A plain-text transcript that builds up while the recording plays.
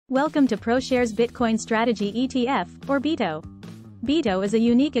Welcome to ProShares Bitcoin Strategy ETF, or BITO. BITO is a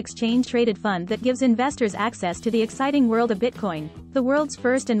unique exchange-traded fund that gives investors access to the exciting world of Bitcoin, the world's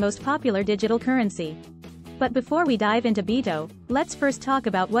first and most popular digital currency. But before we dive into BITO, let's first talk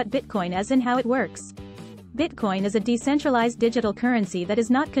about what Bitcoin is and how it works. Bitcoin is a decentralized digital currency that is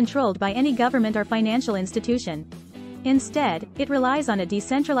not controlled by any government or financial institution. Instead, it relies on a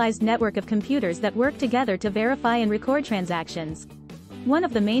decentralized network of computers that work together to verify and record transactions. One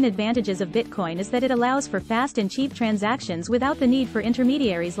of the main advantages of Bitcoin is that it allows for fast and cheap transactions without the need for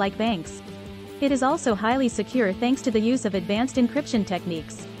intermediaries like banks. It is also highly secure thanks to the use of advanced encryption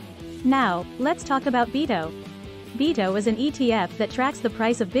techniques. Now, let's talk about BITO. BITO is an ETF that tracks the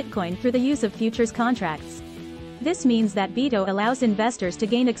price of Bitcoin through the use of futures contracts. This means that BITO allows investors to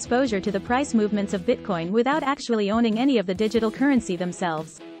gain exposure to the price movements of Bitcoin without actually owning any of the digital currency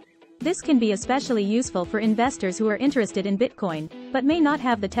themselves. This can be especially useful for investors who are interested in Bitcoin, but may not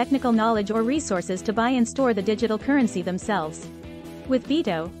have the technical knowledge or resources to buy and store the digital currency themselves. With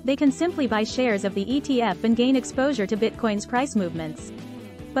BITO, they can simply buy shares of the ETF and gain exposure to Bitcoin's price movements.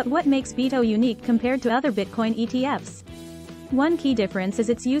 But what makes BITO unique compared to other Bitcoin ETFs? One key difference is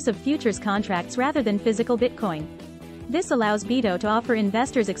its use of futures contracts rather than physical Bitcoin. This allows BITO to offer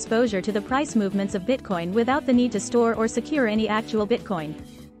investors exposure to the price movements of Bitcoin without the need to store or secure any actual Bitcoin.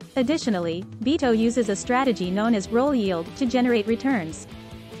 Additionally, BITO uses a strategy known as roll yield to generate returns.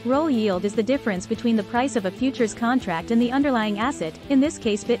 Roll yield is the difference between the price of a futures contract and the underlying asset, in this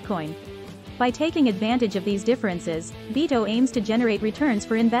case Bitcoin. By taking advantage of these differences, BITO aims to generate returns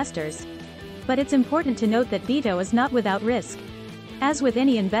for investors. But it's important to note that BITO is not without risk. As with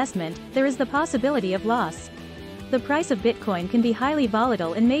any investment, there is the possibility of loss. The price of Bitcoin can be highly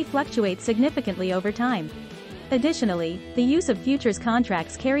volatile and may fluctuate significantly over time. Additionally, the use of futures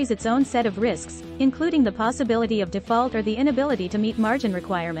contracts carries its own set of risks, including the possibility of default or the inability to meet margin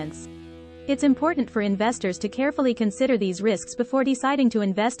requirements. It's important for investors to carefully consider these risks before deciding to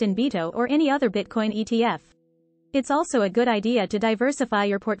invest in BITO or any other Bitcoin ETF. It's also a good idea to diversify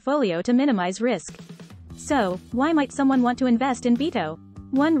your portfolio to minimize risk. So, why might someone want to invest in BITO?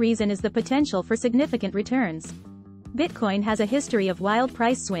 One reason is the potential for significant returns. Bitcoin has a history of wild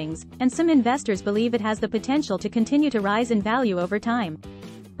price swings, and some investors believe it has the potential to continue to rise in value over time.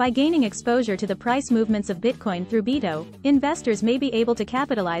 By gaining exposure to the price movements of Bitcoin through BITO, investors may be able to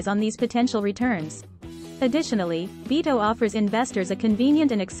capitalize on these potential returns. Additionally, BITO offers investors a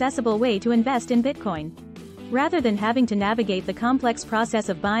convenient and accessible way to invest in Bitcoin. Rather than having to navigate the complex process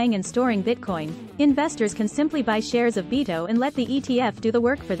of buying and storing Bitcoin, investors can simply buy shares of BITO and let the ETF do the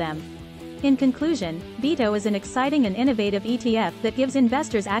work for them. In conclusion, BITO is an exciting and innovative ETF that gives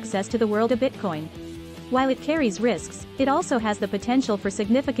investors access to the world of Bitcoin. While it carries risks, it also has the potential for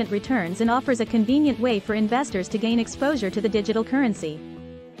significant returns and offers a convenient way for investors to gain exposure to the digital currency.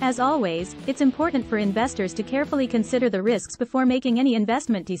 As always, it's important for investors to carefully consider the risks before making any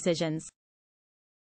investment decisions.